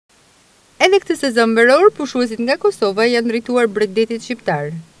Edhe këtë sezon veror, pushuesit nga Kosova janë drejtuar Bregdetit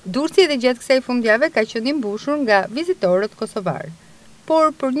shqiptar. Durrësi edhe gjatë kësaj fundjave ka qenë i mbushur nga vizitorët kosovar. Por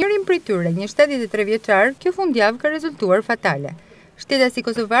për njërin prej tyre, një 73 vjeçar, kjo fundjavë ka rezultuar fatale. Shtetasi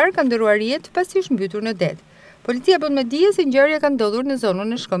kosovar ka ndëruar jetë pasi është mbytur në det. Policia bën me dije se ngjarja ka ndodhur në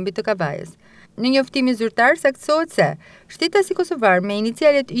zonën e shkëmbit të Kavajës. Në njoftimin zyrtar saktohet se shtetasi kosovar me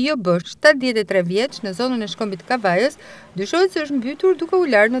inicialet JB 73 vjeç në zonën e shkëmbit të Kavajës dyshohet se është mbytur duke u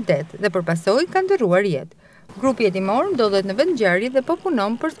larë në det dhe për pasojë ka ndëruar jetë. Grupi hetimor ndodhet në vend ngjarje dhe po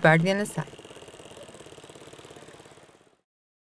punon për zbardhjen e saj.